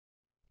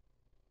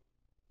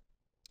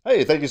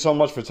Hey, thank you so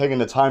much for taking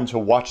the time to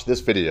watch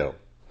this video.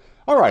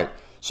 All right,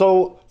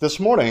 so this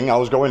morning I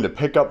was going to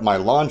pick up my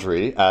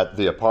laundry at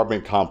the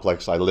apartment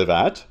complex I live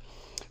at.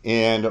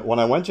 And when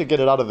I went to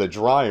get it out of the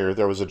dryer,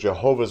 there was a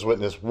Jehovah's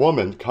Witness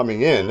woman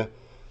coming in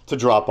to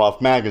drop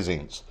off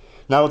magazines.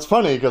 Now it's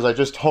funny because I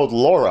just told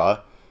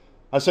Laura,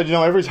 I said,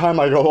 every time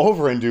I go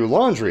over and do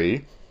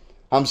laundry,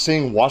 I'm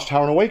seeing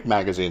Watchtower and Awake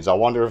magazines. I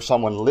wonder if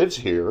someone lives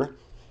here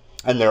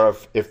and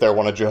if they're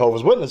one of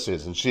Jehovah's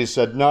Witnesses. And she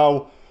said,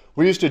 no,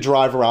 we used to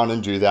drive around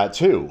and do that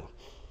too.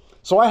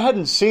 So I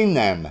hadn't seen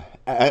them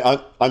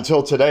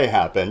until today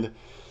happened.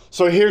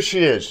 So here she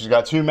is. She's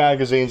got two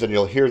magazines, and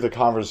you'll hear the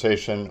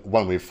conversation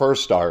when we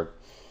first start.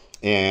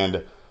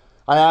 And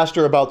I asked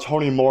her about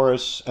Toni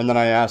Morris, and then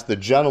I asked the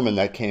gentleman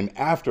that came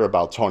after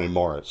about Toni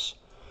Morris.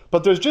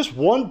 But there's just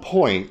one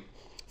point,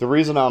 the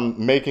reason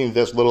I'm making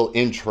this little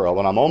intro,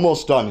 and I'm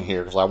almost done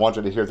here because I want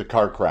you to hear the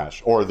car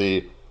crash, or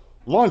the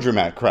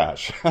laundromat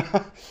crash.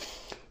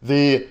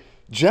 The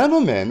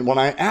gentleman, when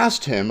I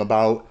asked him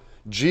about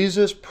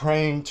Jesus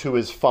praying to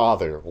his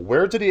Father,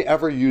 where did he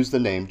ever use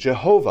the name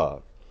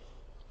Jehovah?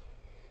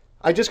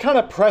 I just kind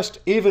of pressed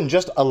even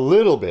just a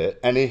little bit,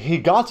 and he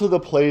got to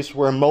the place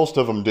where most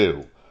of them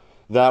do.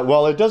 That,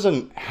 well, it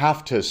doesn't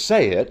have to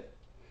say it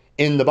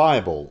in the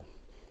Bible,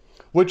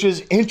 which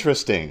is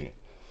interesting.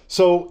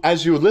 So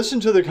as you listen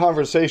to the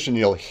conversation,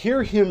 you'll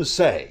hear him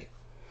say,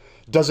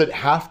 does it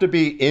have to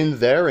be in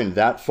there in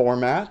that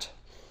format?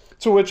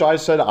 To which I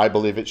said, I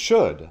believe it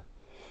should.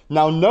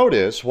 Now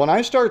notice, when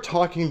I start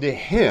talking to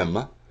him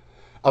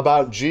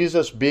about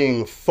Jesus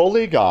being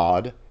fully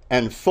God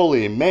and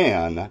fully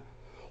man,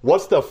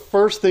 what's the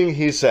first thing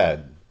he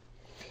said?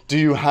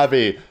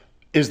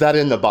 Is that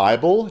in the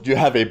Bible? Do you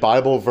have a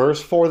Bible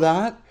verse for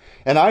that?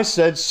 And I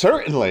said,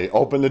 certainly,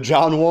 open to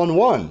John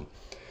 1:1.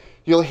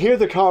 You'll hear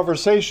the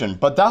conversation,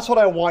 but that's what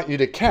I want you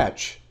to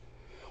catch.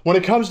 When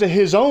it comes to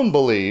his own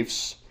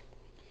beliefs,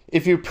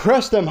 if you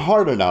press them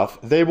hard enough,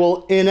 they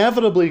will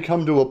inevitably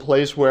come to a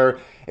place where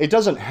it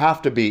doesn't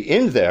have to be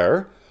in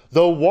there.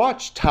 The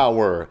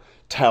Watchtower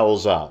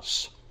tells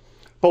us.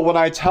 But when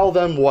I tell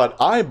them what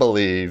I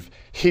believe,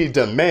 he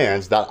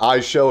demands that I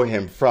show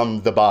him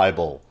from the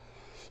Bible.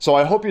 So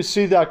I hope you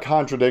see that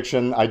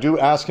contradiction. I do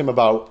ask him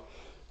about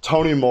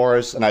Toni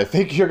Morris, and I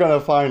think you're going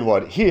to find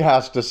what he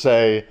has to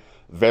say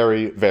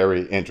very,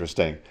 very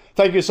interesting.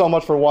 Thank you so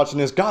much for watching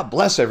this. God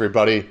bless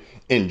everybody.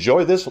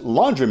 Enjoy this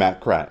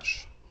laundromat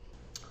crash.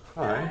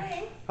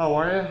 Hi. How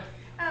are you?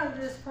 I'm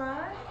just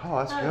fine. Oh,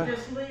 that's I'm good.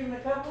 just leaving a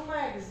couple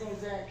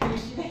magazines out in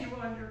case you need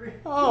one to read.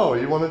 Oh,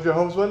 you one of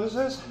Jehovah's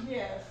Witnesses?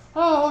 Yes.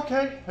 Oh,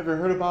 okay. Have you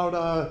heard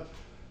about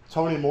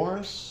Toni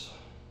Morris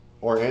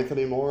or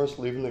Anthony Morris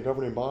leaving the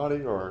governing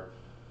body, or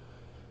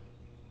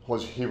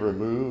was he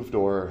removed,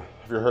 or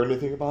have you heard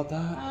anything about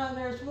that?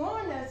 There's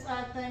one that's,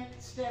 I think,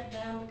 stepped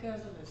down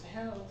because of his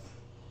health.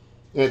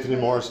 Anthony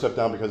Morris stepped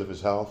down because of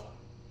his health?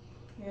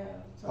 Yeah.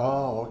 So.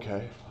 Oh,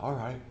 okay. All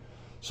right.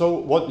 So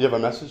what, you have a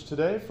message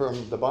today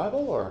from the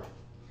Bible, or?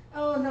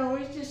 Oh, no,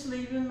 we're just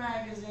leaving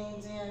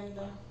magazines in.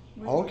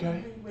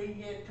 Okay. We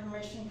get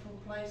permission from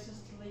places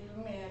to leave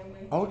them in.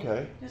 We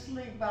Okay. just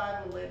leave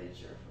Bible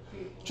literature for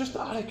people. Just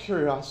out of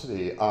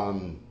curiosity,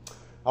 I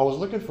was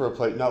looking for a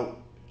place. Now,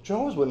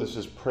 Jehovah's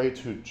Witnesses pray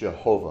to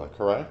Jehovah,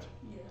 correct?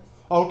 Yes.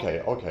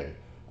 Okay, okay.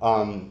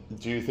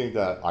 Do you think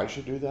that I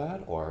should do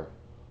that, or?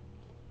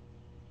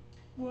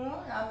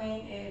 Well, I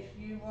mean, if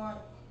you want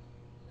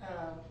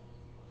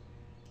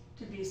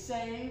to be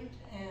saved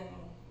and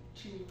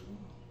to,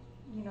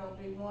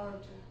 be one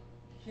of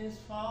his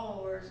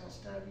followers and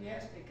stuff,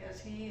 yes, because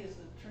he is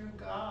the true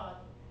God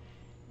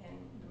and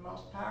the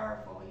most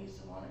powerful. He's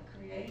the one that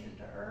created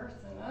the earth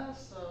and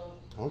us, so.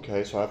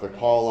 Okay, so I have to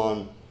call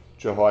on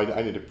Jehovah.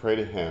 I need to pray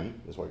to him,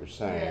 is what you're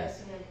saying.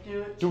 Yes, and then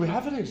do it. Do we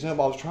have an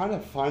example? I was trying to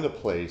find a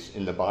place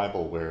in the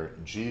Bible where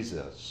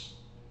Jesus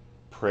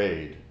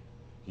prayed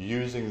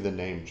using the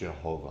name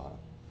Jehovah.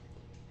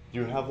 Do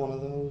you have one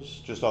of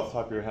those, just off the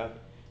top of your head?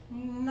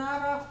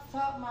 Not off the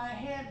top of my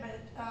head, but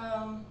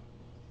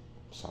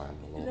Sorry,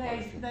 I'm a little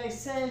hard. they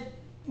said,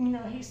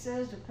 he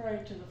says to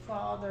pray to the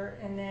Father,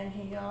 and then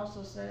he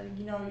also said,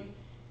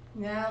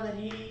 now that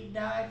he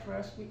died for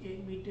us, we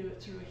do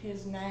it through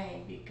his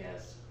name,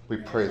 because we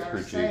pray through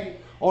Jesus. Savior.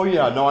 Oh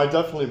yeah, no, I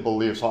definitely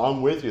believe, so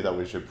I'm with you that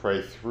we should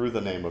pray through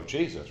the name of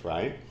Jesus,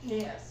 right?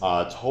 Yes.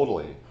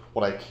 Totally.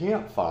 What I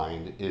can't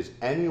find is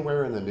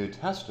anywhere in the New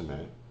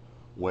Testament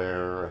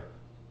where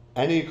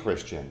any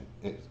Christian,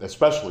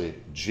 especially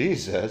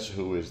Jesus,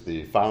 who is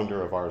the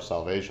founder of our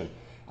salvation,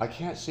 I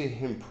can't see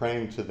him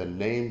praying to the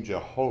name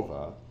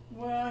Jehovah.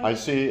 Well, I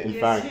see, in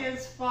fact,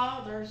 his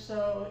father,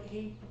 so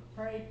he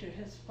prayed to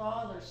his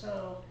father,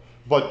 so.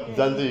 but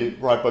then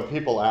but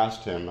people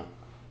asked him,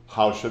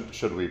 how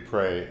should we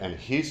pray? And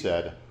he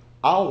said,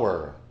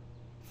 our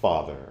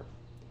Father.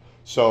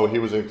 So he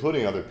was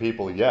including other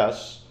people.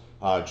 Yes,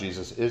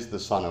 Jesus is the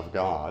Son of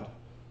God,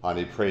 and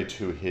he prayed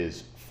to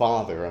his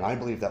Father, and I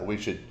believe that we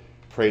should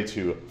pray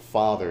to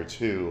Father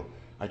too.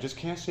 I just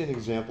can't see an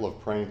example of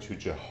praying to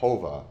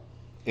Jehovah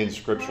in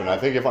Scripture. And I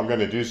think if I'm going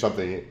to do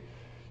something,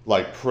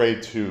 like pray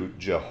to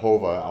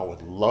Jehovah. I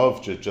would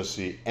love to just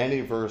see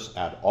any verse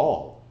at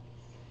all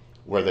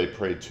where they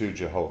pray to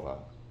Jehovah.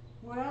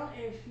 Well,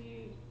 if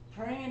you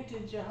praying to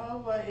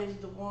Jehovah is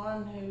the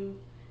one who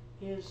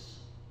is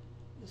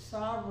the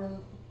sovereign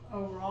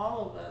over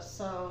all of us.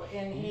 So,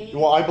 and he,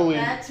 Well, I believe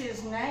that's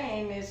his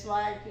name. It's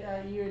like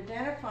you're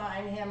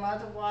identifying him.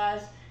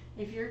 Otherwise,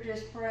 if you're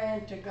just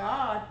praying to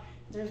God,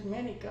 there's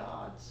many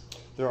gods.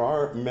 there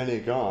are many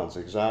gods,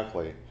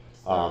 exactly.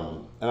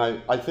 So,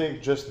 And I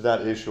think just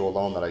that issue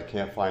alone, that I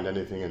can't find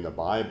anything in the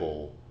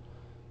Bible,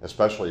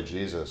 especially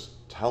Jesus,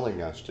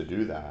 telling us to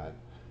do that.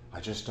 I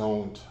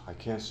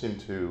can't seem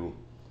to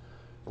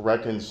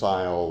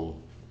reconcile,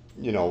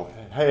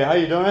 hey, how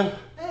you doing?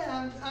 Hey,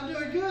 I'm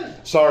doing good.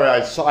 Sorry,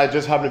 I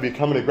just happened to be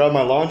coming to grab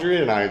my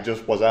laundry, and I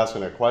just was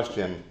asking a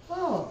question.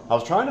 Oh, I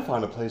was trying to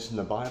find a place in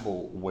the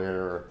Bible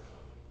where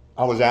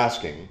I was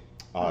asking,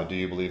 do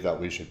you believe that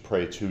we should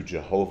pray to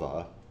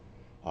Jehovah?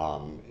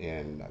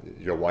 And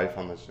your wife,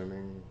 I'm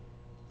assuming?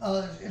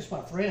 it's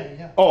my friend,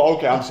 yeah. Oh,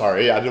 okay, I'm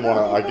sorry. Yeah, I didn't want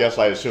to, I guess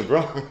I assumed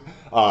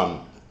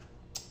wrong.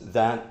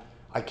 That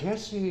I can't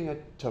see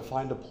it to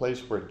find a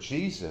place where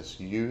Jesus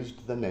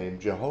used the name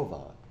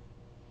Jehovah.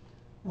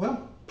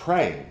 Well,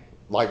 Praying.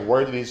 Like,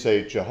 where did he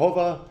say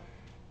Jehovah?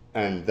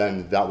 And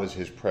then that was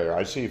his prayer.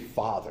 I see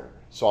Father.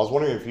 So I was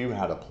wondering if you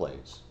had a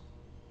place.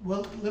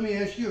 well, let me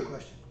ask you a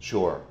question.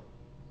 Sure,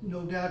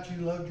 No doubt you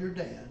loved your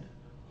dad.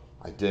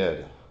 I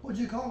did. What'd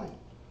you call him?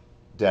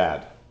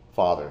 Dad,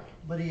 Father.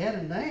 But he had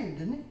a name,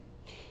 didn't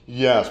he?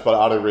 Yes, but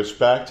out of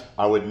respect,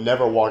 I would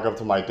never walk up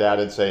to my dad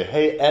and say,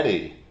 hey,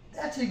 Eddie.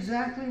 That's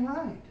exactly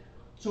right.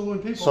 So when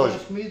people So-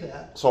 ask me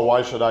that, So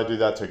why should I do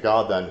that to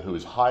God then,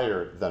 who's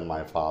higher than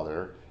my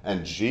Father?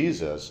 And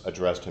Jesus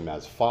addressed him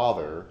as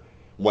Father.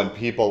 When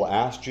people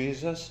asked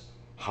Jesus,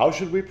 how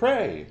should we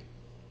pray?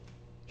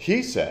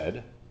 He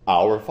said,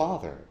 our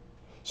Father.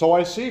 So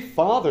I see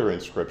Father in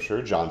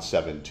Scripture, John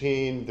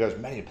 17. There's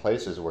many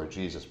places where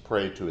Jesus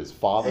prayed to his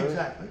Father.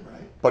 exactly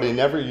right. But he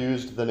never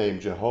used the name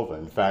Jehovah.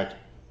 In fact,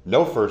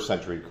 no first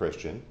century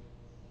Christian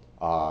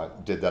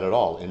did that at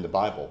all in the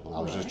Bible. And I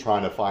was just Right.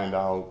 trying to find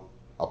out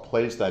a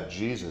place that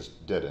Jesus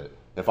did it.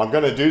 If I'm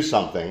going to do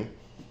something,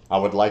 I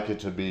would like it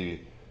to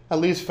be at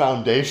least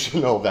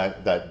foundational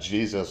that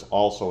Jesus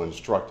also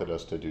instructed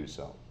us to do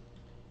so.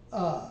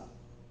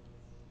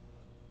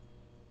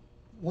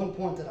 One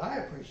point that I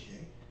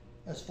appreciate,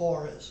 as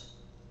far as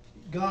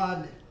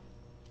God,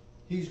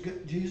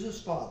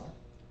 Jesus' Father.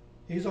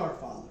 He's our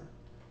Father.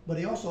 But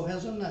he also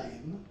has a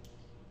name.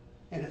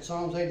 And at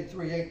Psalms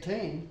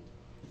 83:18,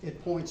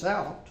 it points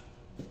out,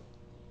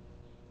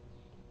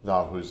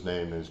 Thou whose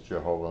name is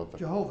Jehovah.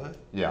 Jehovah,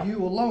 Yeah.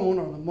 you alone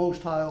are the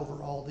most high over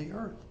all the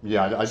earth.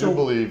 Yeah, I So do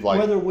believe, like,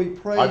 whether we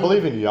pray, I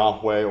believe in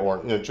Yahweh,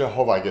 or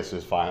Jehovah, I guess,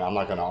 is fine. I'm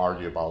not going to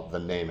argue about the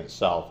name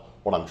itself.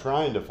 What I'm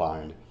trying to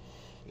find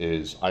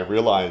is, I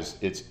realize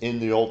it's in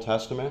the Old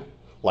Testament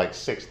like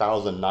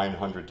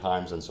 6,900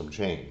 times and some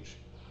change.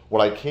 What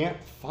I can't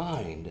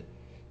find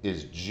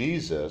is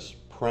Jesus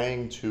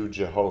praying to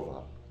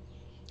Jehovah.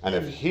 And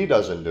if he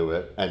doesn't do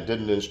it and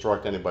didn't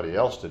instruct anybody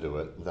else to do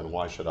it, then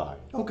why should I?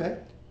 Okay,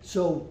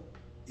 so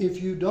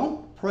if you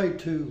don't pray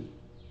to,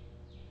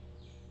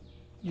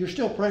 you're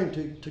still praying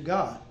to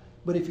God,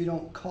 but if you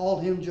don't call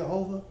him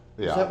Jehovah,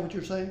 Yeah. is that what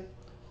you're saying?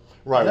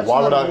 Right. That's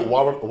Why would not I? a-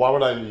 Why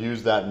would I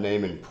use that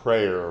name in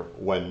prayer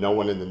when no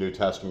one in the New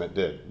Testament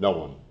did? No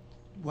one.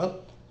 Well,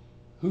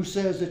 who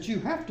says that you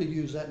have to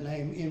use that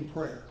name in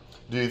prayer?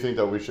 Do you think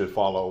that we should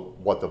follow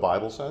what the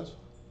Bible says?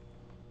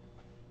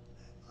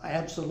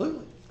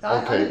 Absolutely.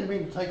 I Okay. didn't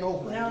mean to take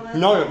over.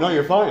 No,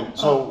 you're fine.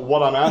 So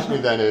what I'm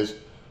asking then is,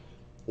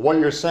 what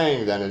you're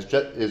saying then is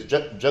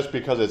just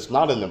because it's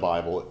not in the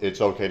Bible,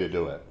 it's okay to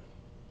do it.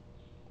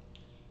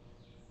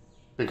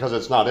 Because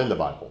it's not in the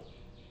Bible.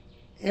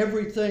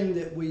 Everything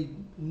that we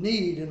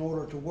need in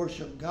order to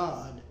worship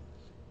God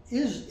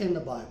is in the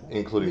Bible.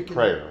 Including We can-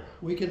 prayer.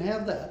 We can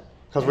have that.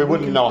 Because And we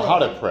wouldn't can know how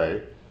to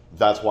pray.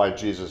 That's why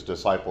Jesus'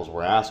 disciples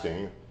were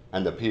asking,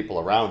 and the people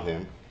around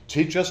him,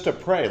 teach us to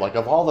pray. Like,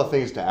 of all the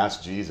things to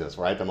ask Jesus,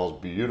 right? The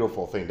most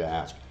beautiful thing to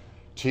ask.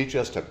 Teach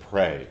us to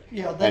pray.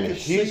 Yeah, they And could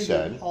he see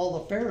said, that all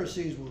the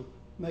Pharisees were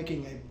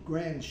making a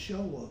grand show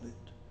of it.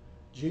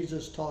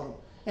 Jesus taught them.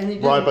 And he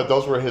didn't, right, but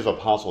those were his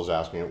apostles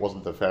asking. It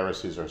wasn't the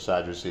Pharisees or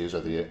Sadducees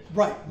or the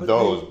right, but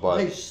those, they, but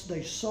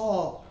they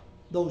saw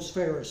those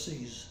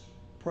Pharisees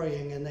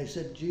praying and they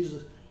said,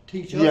 Jesus,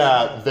 teach us.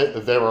 yeah,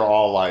 they were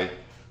all like,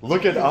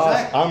 look at us.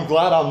 Exactly. I'm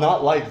glad I'm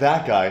not like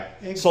that guy.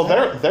 So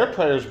Exactly. their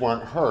prayers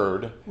weren't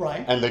heard.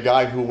 Right. And the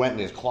guy who went in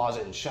his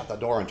closet and shut the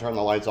door and turned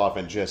the lights off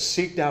and just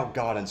seeked out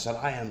God and said,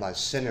 I am a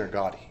sinner,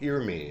 God, hear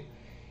me.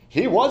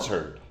 He was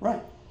heard.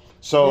 Right.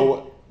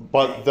 So,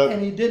 but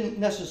And he didn't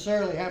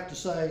necessarily have to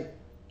say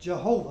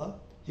Jehovah.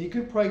 He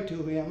could pray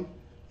to him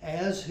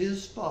as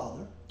his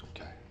Father.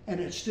 okay. And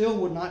it still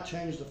would not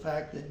change the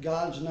fact that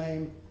God's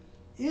name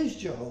is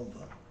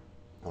Jehovah.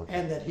 Okay.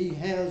 And that he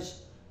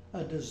has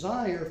a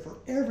desire for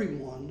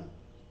everyone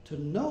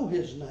to know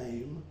his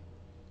name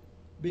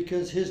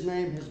because his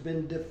name has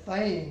been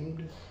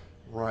defamed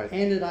Right.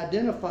 and it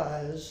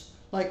identifies,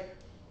 like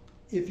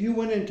if you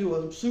went into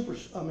a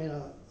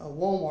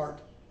Walmart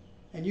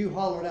and you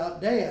hollered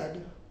out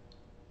 "Dad,"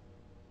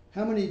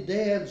 how many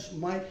dads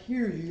might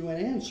hear you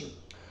and answer?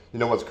 You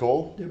know what's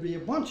cool? There'd be a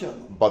bunch of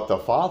them. But the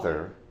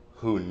father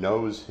who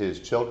knows his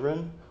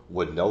children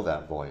would know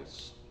that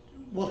voice.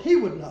 Well, he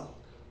would know.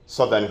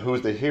 So then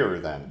who's the hearer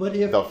then? But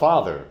if the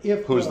father,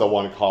 if who's the- the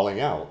one calling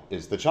out,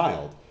 is the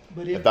child.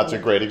 But if That's the-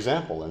 a great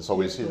example. And so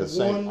we if see the the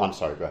same. one- I'm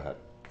sorry, go ahead.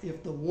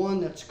 If the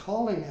one that's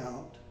calling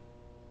out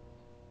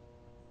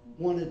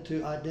wanted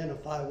to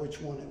identify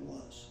which one it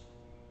was.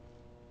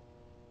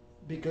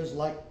 Because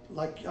like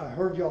I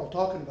heard y'all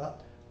talking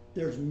about,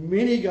 there's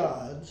many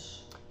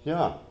gods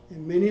Yeah.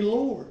 and many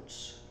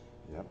lords.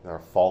 Yep. There are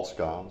false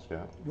gods.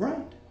 Yeah.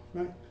 Right,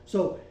 right.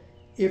 So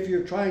if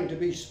you're trying to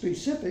be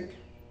specific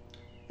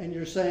and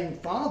you're saying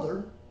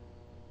Father,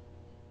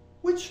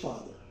 which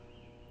Father?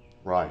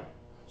 Right.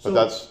 So But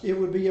that's. it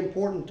would be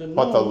important to know.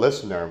 But the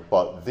listener,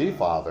 but the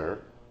father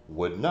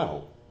would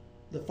know.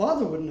 The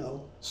Father would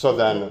know. So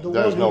then The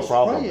there's one no who's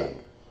problem praying. then.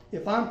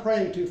 If I'm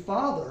praying to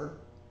Father,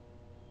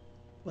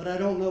 but I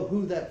don't know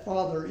who that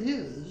Father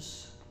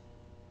is,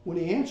 when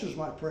He answers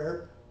my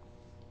prayer,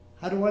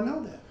 how do I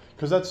know that?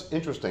 Because that's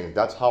interesting.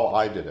 That's how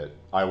I did it.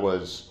 I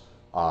was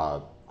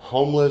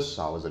homeless.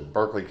 I was in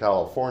Berkeley,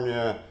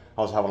 California.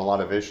 I was having a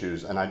lot of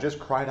issues, and I just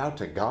cried out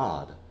to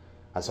God.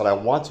 I said, I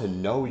want to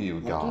know you,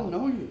 I want God. to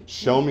know you.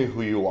 Show me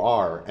who you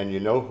are. And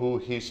you know who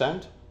He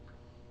sent?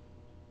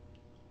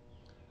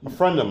 A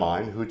friend of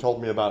mine who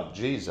told me about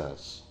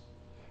Jesus.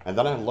 And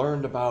then I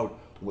learned about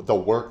the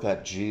work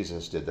that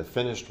Jesus did, the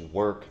finished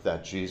work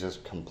that Jesus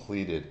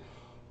completed,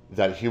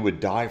 that He would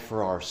die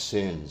for our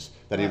sins,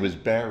 that He Right. was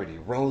buried, He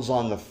rose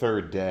on the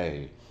third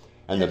day.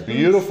 And the At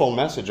beautiful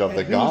message of At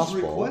the whose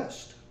gospel.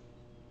 request?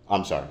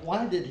 I'm sorry.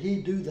 Why did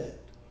He do that?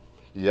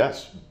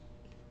 Yes.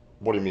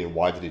 What do you mean?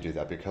 Why did He do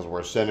that? Because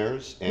we're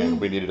sinners and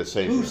we needed a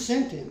Savior. Who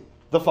sent Him?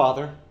 The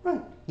Father.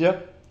 Right.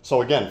 Yep.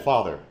 So again,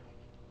 Father.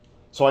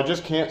 So I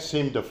just can't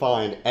seem to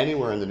find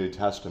anywhere in the New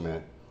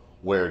Testament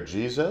where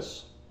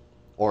Jesus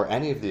or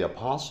any of the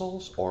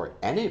apostles or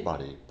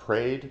anybody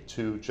prayed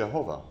to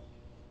Jehovah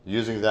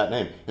using that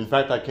name. In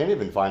fact, I can't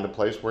even find a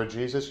place where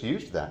Jesus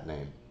used that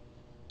name.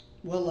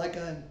 Well,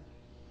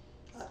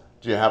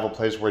 Do you have a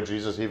place where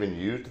Jesus even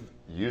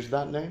used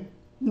that name?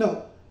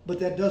 no, but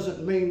that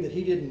doesn't mean that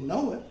He didn't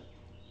know it.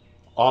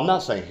 Oh, I'm not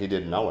saying He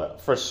didn't know it.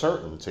 For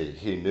certainty,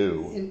 He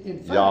knew In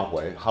fact-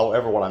 Yahweh.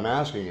 However, what I'm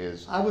asking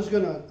is, I was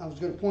gonna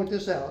point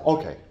this out.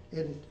 okay,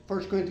 In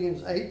 1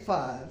 Corinthians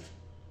 8:5,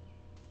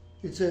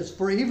 it says,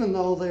 "For even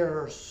though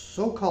there are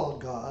so-called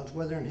gods,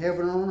 whether in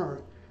heaven or on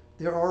earth,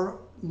 there are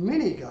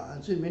many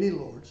gods and many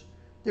lords.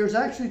 There's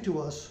actually to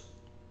us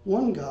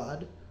one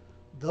God,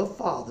 the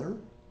Father,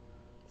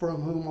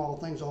 from whom all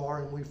things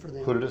are, and we for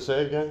them." who did it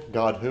say again?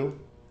 God who?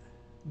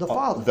 The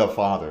Father. The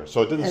Father.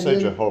 So it didn't And say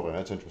then- Jehovah.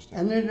 That's interesting.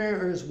 And then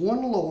there is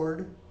one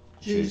Lord,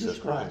 Jesus Jesus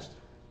Christ, Christ.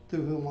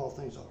 through whom all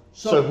things are.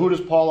 So who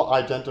does Paul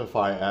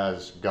identify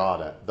as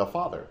God? The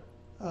Father.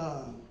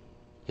 uh,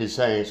 He's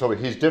saying, so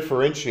he's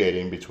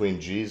differentiating between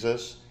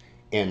Jesus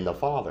and the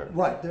Father.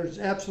 right, there's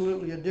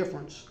absolutely a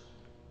difference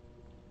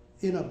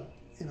in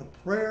a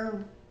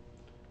prayer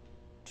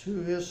to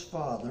His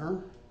Father.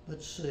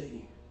 Let's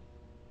see,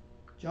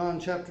 John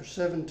chapter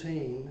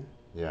 17.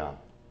 Yeah.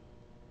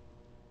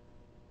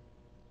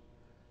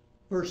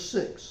 Verse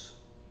 6.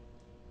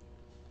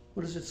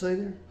 What does it say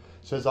there?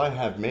 It says, I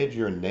have made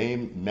your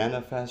name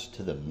manifest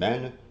to the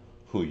men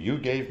who you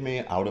gave me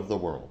out of the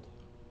world.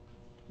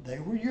 They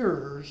were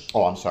yours,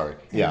 Oh, I'm sorry.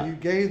 and Yeah. you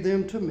gave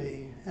them to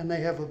me, and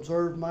they have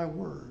observed my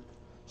word.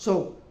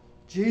 So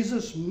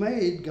Jesus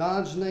made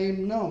God's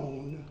name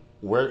known.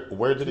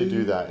 Where did he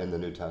do that in the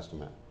New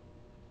Testament?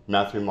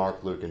 Matthew,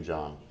 Mark, Luke, and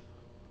John.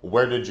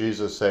 Where did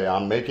Jesus say,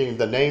 I'm making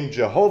the name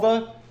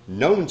Jehovah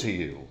known to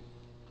you?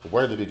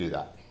 Where did he do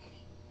that?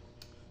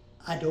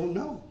 I don't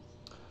know.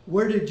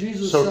 Where did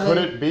Jesus So say? could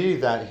it be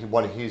that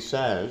what he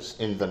says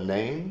in the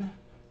name,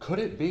 could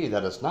it be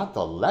that it's not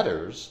the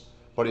letters,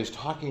 but he's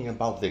talking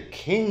about the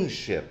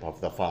kingship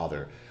of the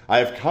Father? I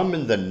have come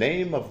in the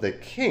name of the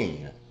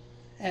King.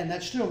 And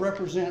that still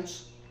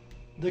represents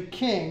the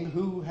King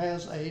who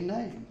has a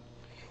name.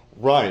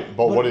 Right,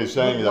 but what he's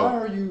saying but why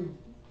though, are you,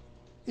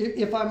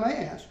 if I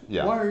may ask,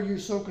 Yeah. why are you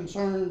so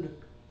concerned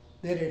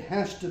that it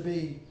has to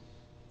be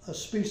a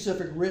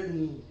specific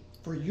written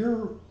for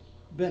your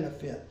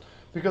benefit?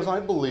 because I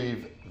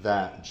believe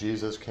that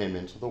Jesus came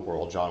into the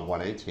world, John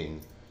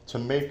 1:18, to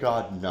make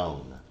God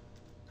known,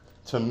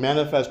 to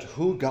manifest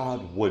who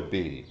God would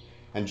be.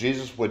 And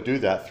Jesus would do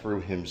that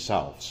through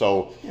himself.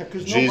 So Yeah,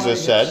 because nobody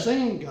Jesus has said,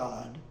 seen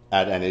God,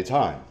 at any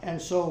time,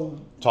 and so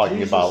talking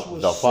Jesus about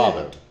was the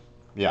Father. sent.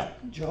 Yeah.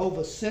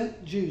 Jehovah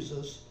sent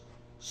Jesus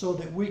so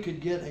that we could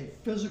get a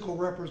physical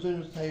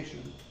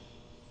representation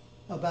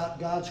about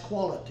God's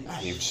qualities.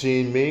 You've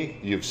seen me,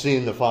 you've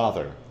seen the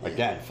Father.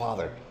 Again,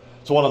 Father.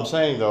 So what I'm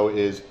saying though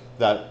is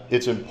that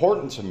it's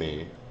important to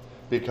me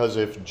because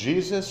if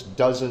Jesus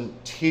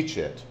doesn't teach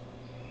it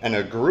and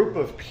a group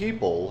of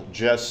people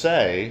just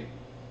say,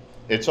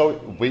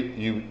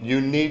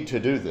 you need to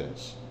do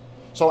this.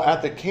 So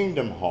at the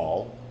Kingdom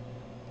Hall,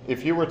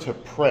 if you were to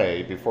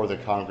pray before the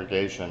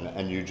congregation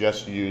and you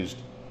just used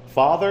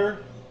Father,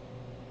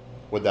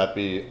 would that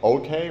be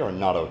okay or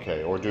not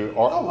okay? Or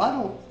Oh, I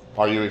don't.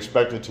 are you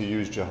expected to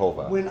use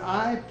Jehovah? When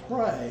I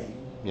pray,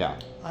 Yeah,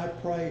 I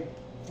pray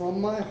from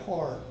my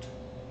heart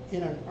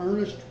in an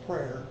earnest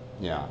prayer,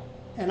 yeah,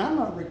 and I'm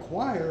not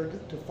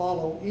required to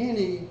follow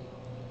any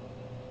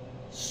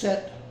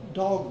set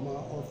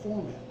dogma or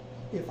format.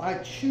 If I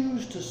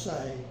choose to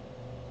say,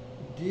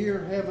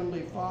 Dear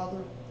Heavenly Father,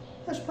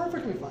 that's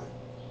perfectly fine.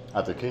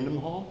 at the Kingdom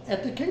Hall?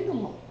 At the Kingdom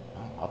Hall.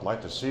 Oh, I'd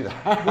like to see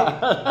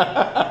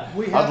that.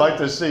 We I'd have- like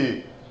to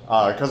see,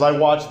 because I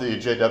watch the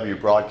JW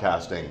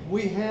broadcasting.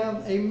 We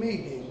have a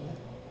meeting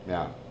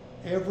Yeah,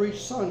 every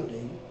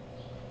Sunday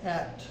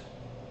at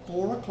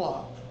 4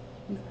 o'clock,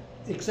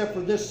 except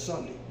for this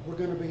Sunday. We're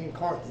going to be in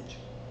Carthage.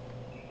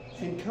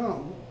 And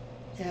come,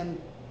 and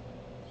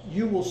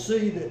you will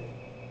see that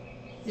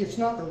it's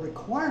not a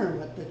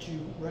requirement that you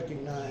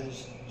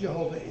recognize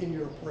Jehovah in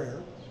your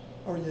prayer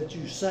or that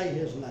you say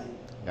his name.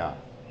 yeah.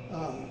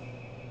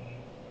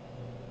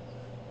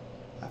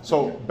 I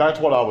So forget- back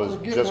to what I was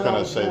forget just where I going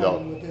to was say going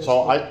though. with this,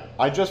 So but-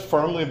 I just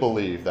firmly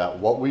believe that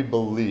what we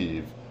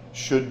believe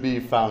should be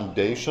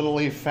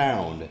foundationally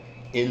found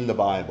in the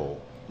Bible.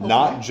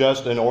 Not Okay.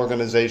 just an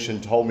organization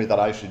told me that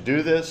I should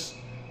do this,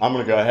 I'm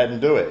going to go ahead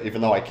and do it,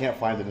 even though I can't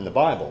find it in the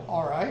Bible.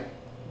 All right,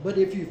 but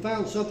if you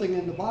found something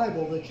in the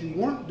Bible that you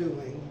weren't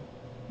doing,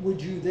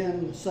 would you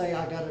then say,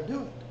 I got to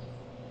do it?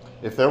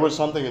 If there was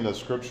something in the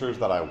scriptures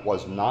that I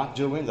was not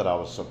doing that I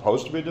was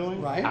supposed to be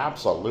doing, Right.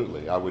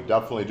 absolutely. I would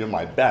definitely do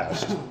my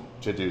best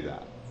to do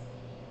that.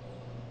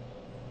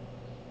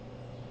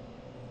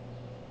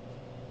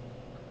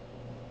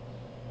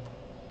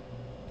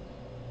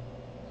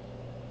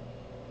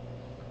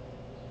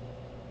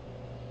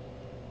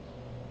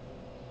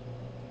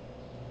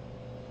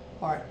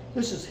 All right,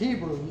 this is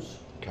Hebrews.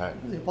 Okay.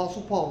 The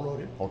Apostle Paul wrote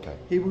it. Okay.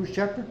 Hebrews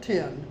chapter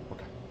 10,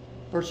 Okay.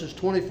 verses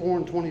 24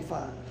 and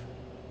 25.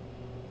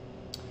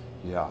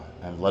 Yeah,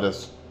 and let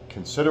us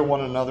consider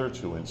one another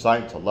to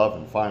incite to love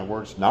and fine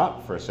works,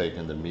 not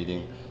forsaking the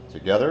meeting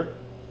together,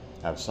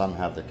 as some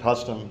have the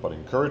custom, but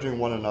encouraging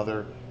one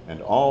another,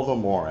 and all the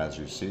more as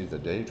you see the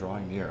day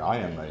drawing near. I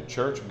am a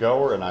church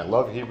goer, and I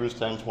love Hebrews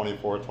 10,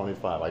 24,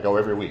 25. I go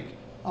every week.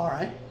 All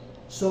right,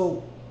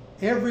 so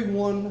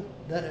everyone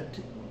that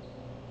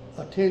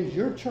attends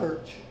your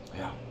church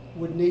Yeah.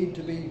 would need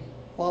to be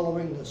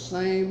following the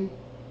same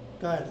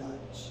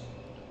guidelines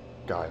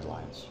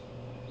Guidelines.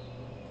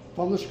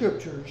 from the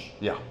scriptures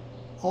Yeah.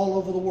 all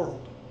over the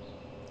world.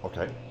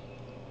 Okay.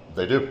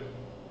 They do.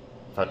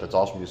 In fact, it's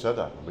awesome you said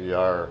that. We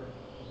are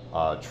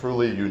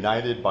truly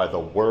united by the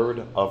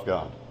Word of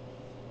God,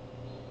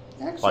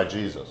 by Excellent.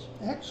 Jesus.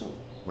 Excellent.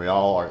 We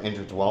all are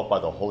interdwelt by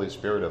the Holy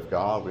Spirit of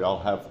God. We all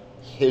have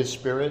His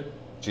Spirit.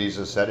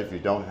 Jesus said, if you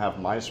don't have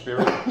my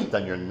Spirit,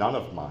 then you're none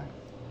of mine.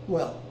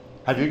 Well,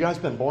 Have you guys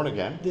been born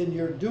again? then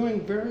you're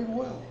doing very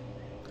well.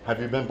 Have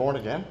you been born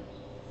again?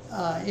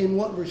 In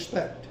what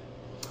respect?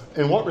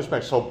 In what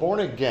respect? So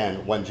born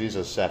again, when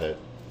Jesus said it,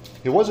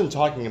 He wasn't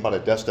talking about a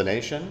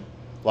destination.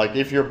 Like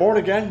if you're born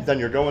again, then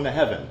you're going to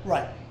heaven.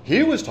 Right.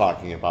 He was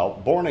talking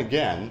about born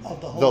again. Of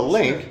the Holy The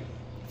link,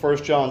 Spirit.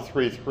 1 John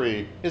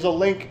 3:3, is a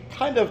link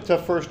kind of to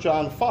 1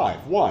 John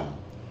 5:1.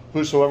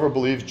 Whosoever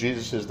believes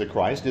Jesus is the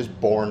Christ is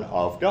born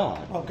of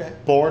God. Okay.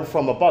 Born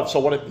from above. So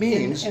what it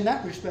means In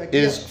that respect,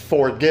 is yes.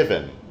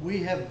 forgiven. We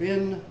have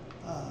been,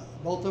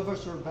 both of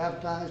us are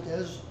baptized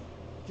as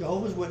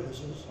Jehovah's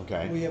Witnesses.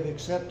 Okay. We have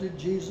accepted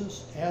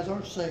Jesus as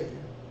our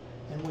Savior,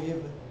 and we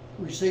have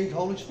received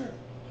Holy Spirit.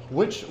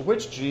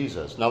 Which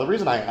Jesus? Now the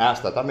reason I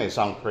asked that may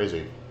sound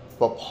crazy,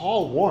 but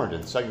Paul warned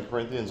in 2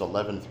 Corinthians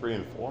 11:3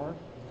 and 4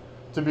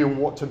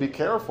 to be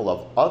careful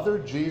of other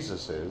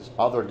Jesuses,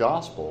 other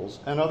gospels,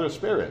 and other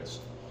spirits.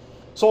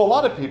 So a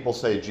lot of people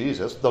say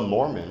Jesus, the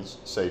Mormons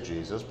say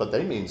Jesus, but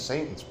they mean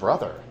Satan's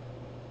brother.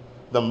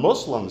 The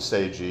Muslims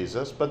say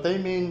Jesus, but they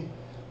mean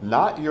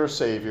not your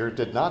Savior,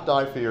 did not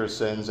die for your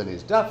sins, and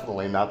he's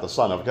definitely not the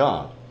Son of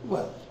God.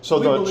 Well, So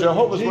we the believe in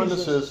Jehovah's Jesus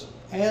Witnesses-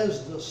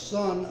 as the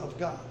Son of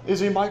God. Is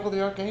he Michael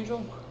the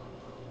Archangel?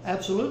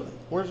 Absolutely.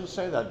 Where does it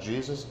say that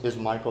Jesus is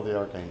Michael the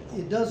Archangel?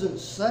 It doesn't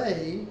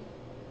say,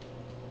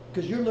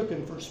 because you're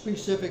looking for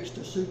specifics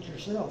to suit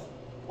yourself.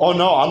 Oh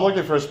no, I'm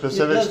looking for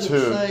specifics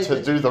doesn't say to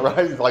that- do the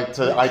right, like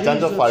to that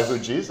identify Jesus-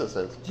 who Jesus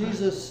is.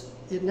 Jesus,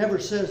 it never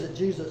says that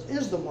Jesus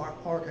is the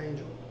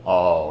archangel,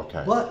 Oh,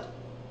 okay. but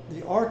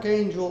the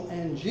archangel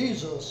and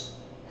Jesus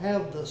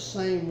have the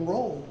same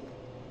role.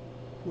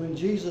 When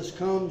Jesus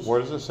comes, Where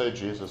does it say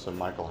Jesus and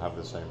Michael have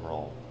the same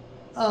role?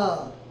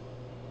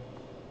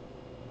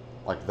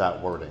 Like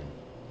that wording.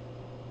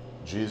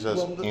 Jesus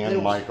Well, they and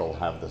was- Michael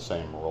have the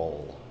same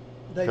role.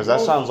 they Because that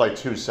both- sounds like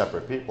two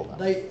separate people then.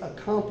 they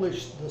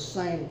accomplish the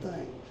same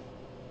thing.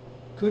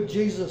 Could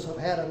Jesus have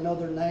had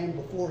another name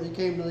before he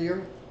came to the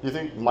earth? You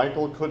think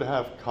Michael could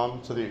have come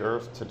to the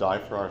earth to die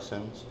for our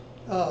sins?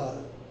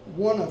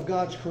 One of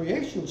God's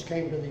creations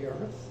came to the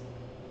earth.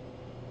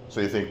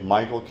 So you think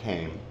Michael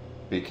came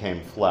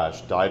became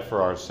flesh, died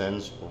for our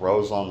sins,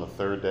 rose on the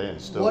third day, and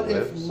still What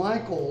lives. if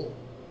Michael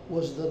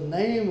was the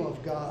name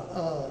of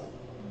God,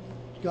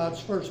 God's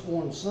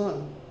firstborn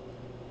son,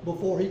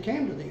 before he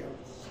came to the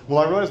earth? Well,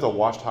 I realize the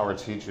Watchtower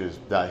teaches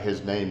that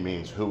his name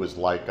means who is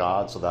like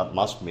God, so that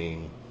must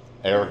mean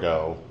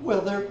ergo.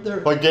 Well, they're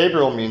But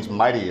Gabriel means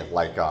mighty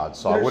like God,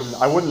 so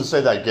There's- I wouldn't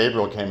say that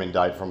Gabriel came and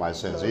died for my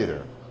sins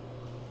either.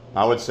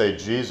 I would say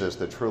Jesus,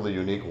 the truly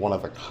unique, one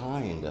of a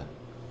kind.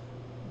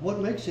 what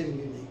makes him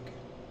unique?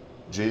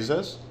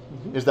 Jesus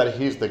is that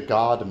he's the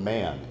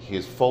God-man. He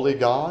is fully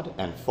God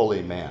and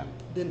fully man.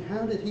 Then how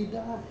did he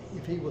die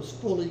if he was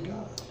fully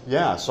God?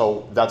 Yeah,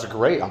 so that's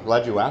great. I'm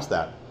glad you asked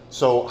that.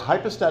 So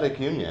hypostatic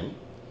union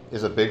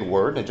is a big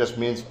word, and it just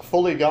means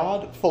fully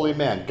God, fully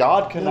man.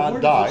 God Now, cannot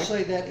where die. does it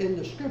say that in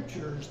the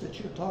scriptures that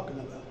you're talking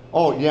about?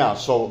 Oh, yeah,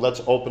 so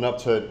let's open up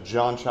to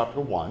John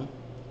chapter 1.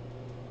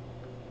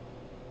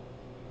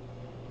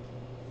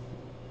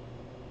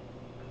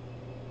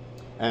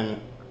 And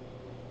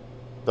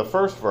the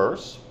first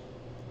verse,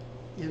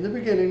 In the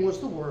beginning was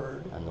the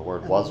Word, and the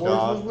Word and was the Word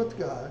God, was with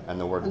God, and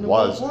the Word and the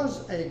was. Word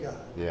was a God.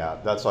 Yeah,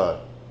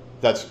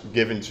 that's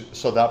given to,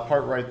 so that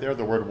part right there,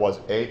 the word was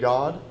a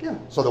God. Yeah.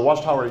 So the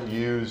Watchtower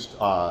used,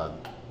 I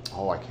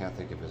can't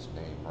think of his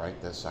name right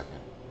this second.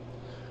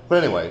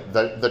 But anyway,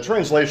 the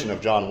translation of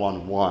John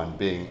 1:1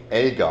 being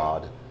a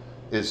God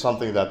is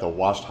something that the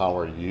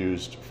Watchtower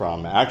used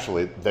from,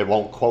 actually, they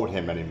won't quote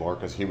him anymore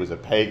because he was a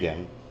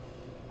pagan,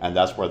 and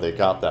that's where they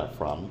got that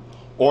from.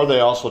 Or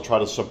they also try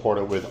to support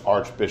it with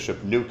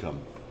Archbishop Newcomb.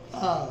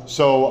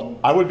 So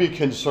I would be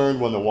concerned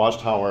when the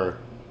Watchtower,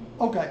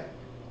 Okay,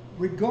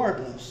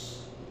 regardless,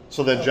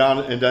 so then John,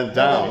 and then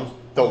down,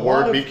 the A lot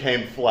Word of-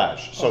 became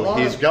flesh. a So lot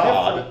he's of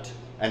God, different-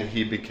 and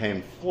he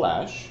became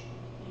flesh.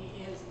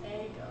 He is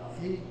a God.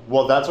 he,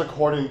 Well, that's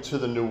according to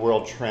the New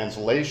World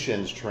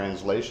Translation's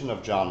translation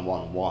of John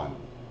 1:1.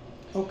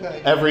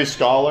 okay. Every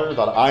scholar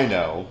that I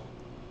know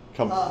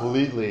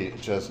completely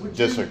just Would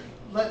disagree.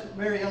 you let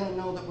Mary Ellen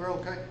know that we're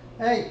okay?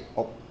 Hey,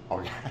 Oh,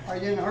 okay. are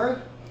you in a hurry?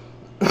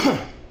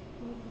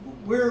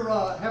 We're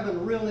having a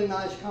really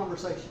nice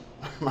conversation.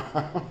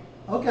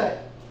 Okay.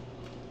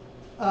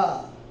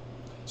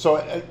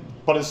 So,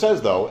 but it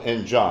says though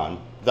in John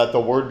that the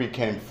Word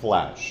became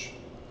flesh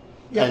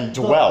Yeah, and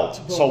the- dwelt.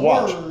 the So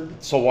watch. word-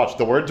 So watch.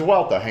 The word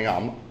dwelt. Though, hang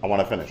on. I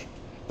want to finish.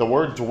 The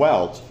word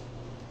dwelt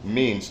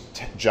means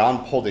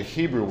John pulled a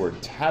Hebrew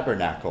word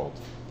tabernacled.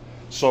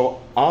 So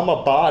I'm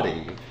a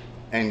body,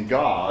 and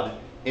God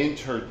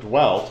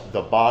interdwelt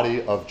the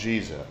body of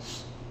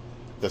Jesus,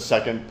 the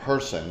second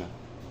person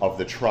of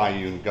the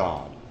triune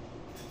God.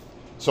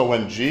 So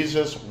when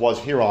Jesus was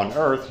here on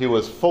earth, he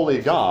was fully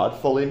God,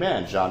 fully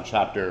man. John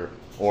chapter,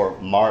 or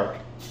Mark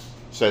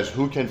says,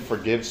 who can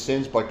forgive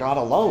sins but God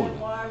alone?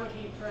 And why would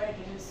he pray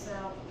to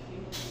himself if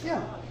he was Yeah.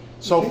 God?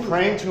 So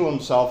praying to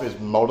himself is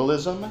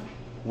modalism,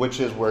 which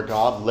is where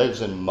God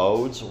lives in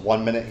modes.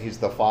 1 minute he's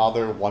the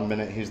Father, 1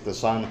 minute he's the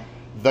Son.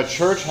 The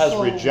church has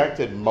So-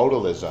 rejected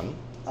modalism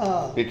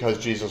because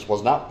Jesus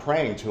was not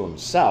praying to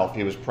himself,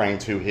 he was praying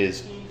to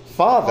his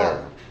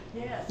Father.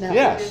 Yes, Now-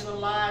 Yes. he is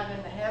alive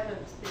in the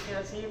heavens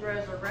because he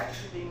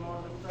resurrected him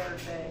on the third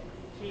day.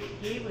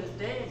 He was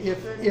dead. He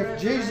couldn't If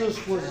resurrect Jesus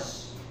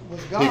himself. was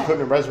God, He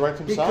couldn't resurrect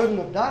he himself? couldn't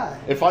have died.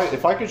 If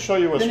I could show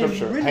you a Then he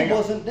scripture, really hang on.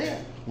 wasn't dead.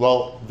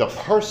 Well, the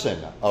person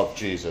of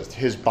Jesus,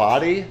 his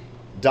body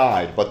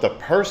died, but the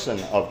person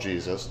of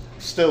Jesus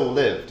still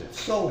lived.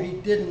 So he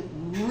didn't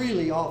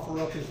really offer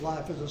up his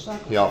life as a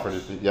sacrifice. He offered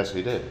it, yes,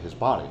 he did, his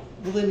body.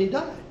 Well, then he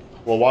died.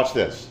 Well, watch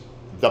this.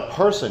 The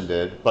person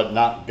did, but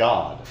not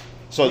God.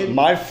 So Did-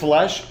 my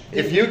flesh,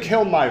 if did you he-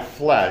 kill my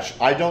flesh,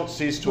 I don't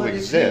cease to But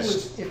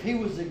exist. if he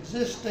was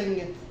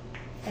existing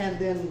and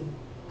then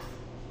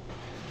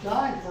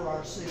died for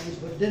our sins,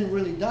 but didn't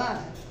really die.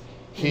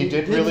 He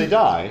did didn't- really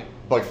die,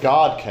 but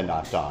God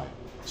cannot die.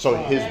 So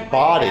his Then we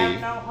body,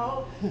 have no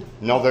hope.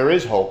 no, there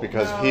is hope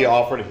because he No.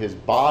 offered his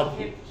body.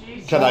 If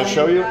Jesus Can I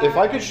show you? If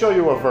I could died, show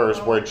you a we have verse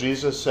no where hope.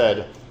 Jesus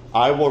said,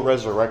 I will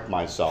resurrect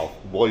myself,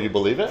 will you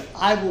believe it?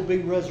 I will be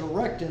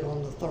resurrected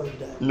on the third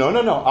day. No.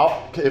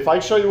 If I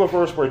show you a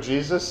verse where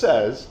Jesus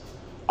says,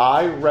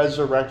 I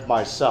resurrect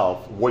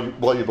myself,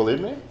 will you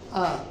believe me?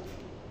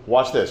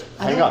 Watch this.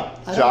 Hang on.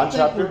 I John don't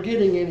think we're chapter.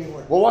 getting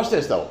anywhere. Well, watch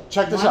this though.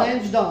 Check this My out.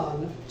 name's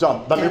Don.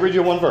 John, let me read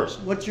you one verse.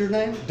 What's your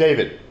name?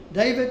 David.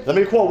 David? Let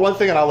me quote one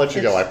thing and I'll let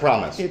you go. I It's-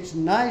 promise. It's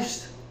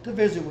nice to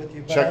visit with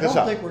you, but Check I this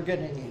don't out. think we're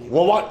getting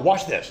anywhere. Well,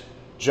 watch this.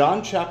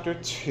 John chapter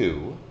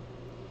 2,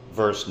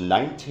 verse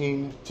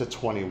 19 to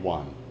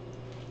 21.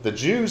 The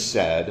Jews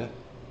said,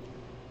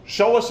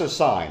 show us a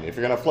sign. If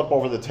you're going to flip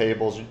over the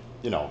tables,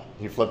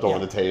 he flipped over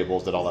Yeah. the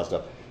tables, did all that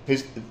stuff.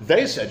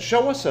 They said,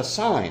 show us a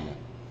sign.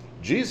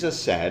 Jesus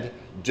said,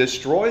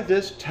 destroy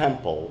this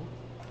temple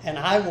And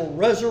I will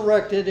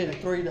resurrect it in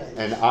 3 days.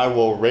 and I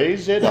will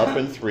raise it up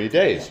in 3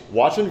 days.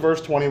 Watch in verse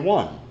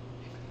 21.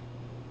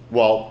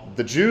 Well,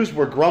 the Jews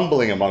were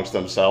grumbling amongst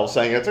themselves,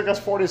 saying, it took us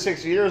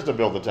 46 years to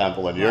build the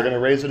temple, and you're Right. going to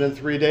raise it in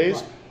 3 days?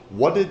 Right.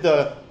 What did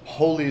the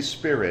Holy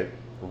Spirit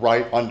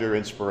write under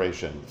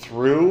inspiration?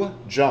 Through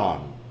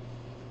John.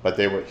 But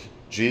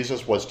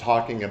Jesus was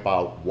talking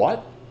about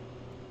what?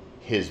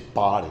 His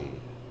body.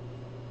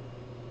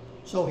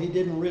 So he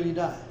didn't really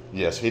die.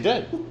 Yes, he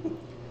did.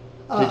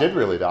 He did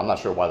really die. I'm not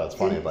sure why that's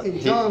funny, but in he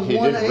John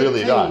did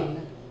really die.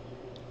 1:18,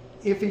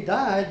 if he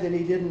died, then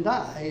he didn't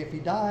die. If he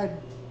died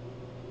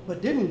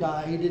but didn't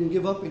die, he didn't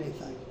give up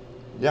anything.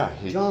 Yeah,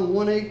 John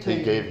 1:18.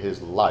 he gave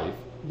his life.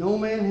 No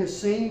man has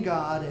seen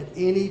God at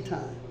any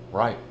time.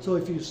 Right. So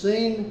if you've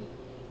seen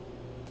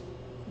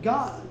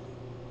God,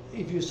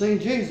 if you've seen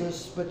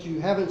Jesus, but you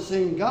haven't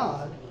seen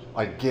God,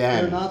 they're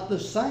Again, not the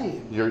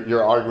same.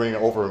 you're arguing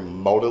over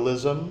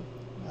modalism,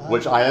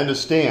 which I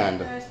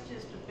understand. That's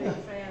just a big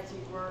fancy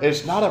word.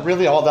 It's not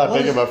really all that What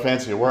big is of a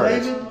fancy word.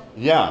 David?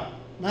 Yeah.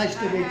 Nice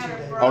to I meet you, had a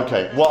David. brother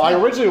Okay. Well, I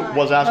originally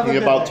was Have a asking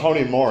good about day.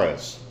 Tony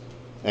Morris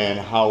and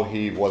how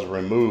he was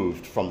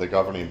removed from the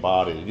governing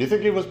body. Do you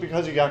think it was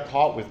because he got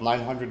caught with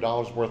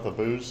 $900 worth of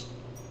booze?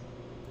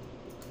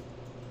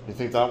 You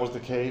think that was the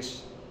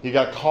case? He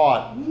got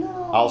caught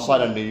No.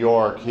 outside of New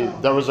York. No.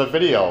 There was a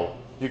video.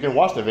 You can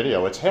watch the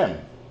video. It's him.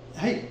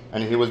 Hey,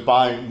 And he was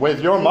buying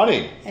with your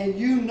money. and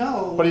you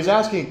know, But he's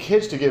asking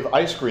kids to give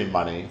ice cream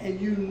money.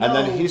 and you know, And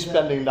then he's that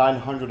spending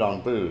 $900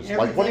 on booze.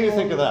 Like, what do you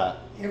everything think of on- that?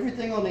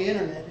 Everything on the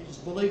internet is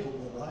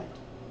believable, right?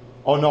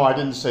 Oh, no, I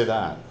didn't say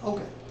that.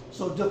 Okay.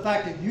 So the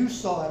fact that you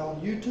saw it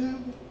on YouTube,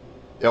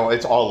 You know,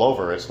 it's all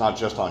over. It's not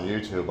just on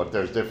YouTube, but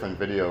there's different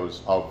videos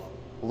of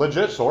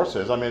legit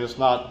sources. I mean, it's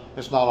not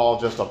all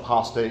just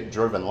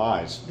apostate-driven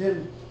lies.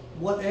 then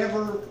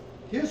whatever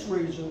his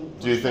reason.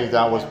 Do you think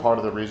that was part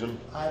of the reason?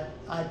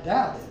 I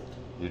doubt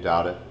it. You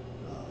doubt it?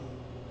 Uh,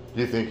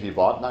 Do you think he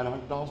bought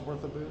 $900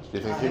 worth of booze? Do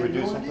you think I he would have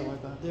do no something idea.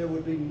 like that? There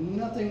would be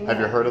nothing Have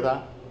you wrong heard of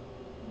that?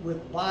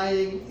 with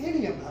buying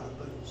any amount of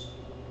booze.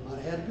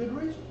 Might have had a good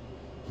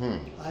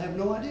reason. I have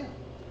no idea.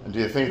 And do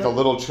you think But- the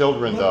little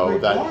children, but though,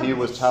 that he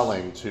was regardless-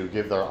 telling to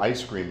give their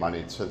ice cream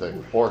money to the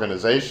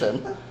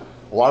organization,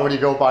 why would he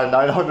go buy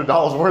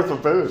 $900 worth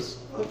of booze?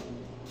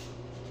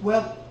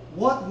 Well,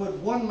 what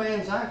would one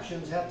man's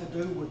actions have to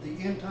do with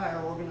the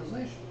entire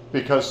organization?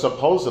 Because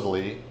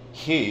supposedly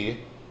he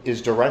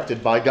is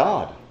directed by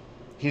God.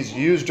 He's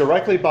used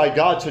directly by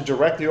God to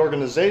direct the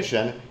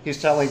organization.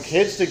 He's telling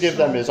kids to give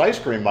them his ice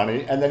cream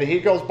money, and then he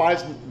goes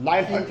buys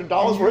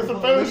 $900 worth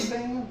of booze.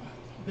 Believing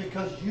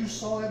because you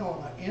saw it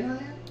on the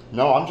internet?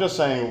 No, I'm just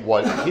saying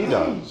what he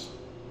does.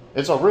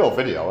 It's a real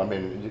video. I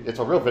mean, it's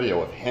a real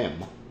video of him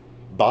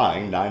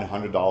buying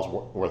 $900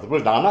 worth of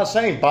booze. Now, I'm not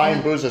saying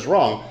buying booze is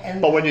wrong,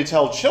 but when you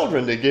tell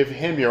children to give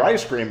him your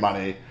ice cream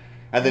money,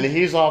 and then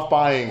he's off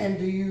buying... And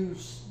do you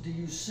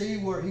see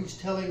where he's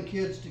telling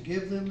kids to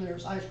give them their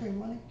ice cream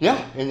money? Yeah,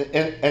 in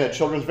a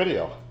children's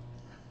video.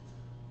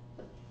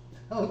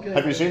 Okay.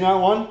 Have you seen that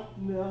one?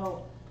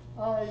 No.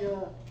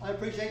 I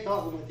appreciate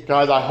talking with you.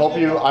 Guys, I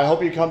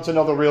hope you come to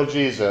know the real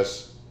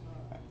Jesus.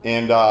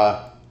 And,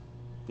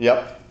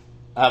 yep.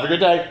 Have a good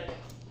day.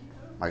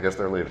 I guess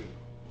they're leaving.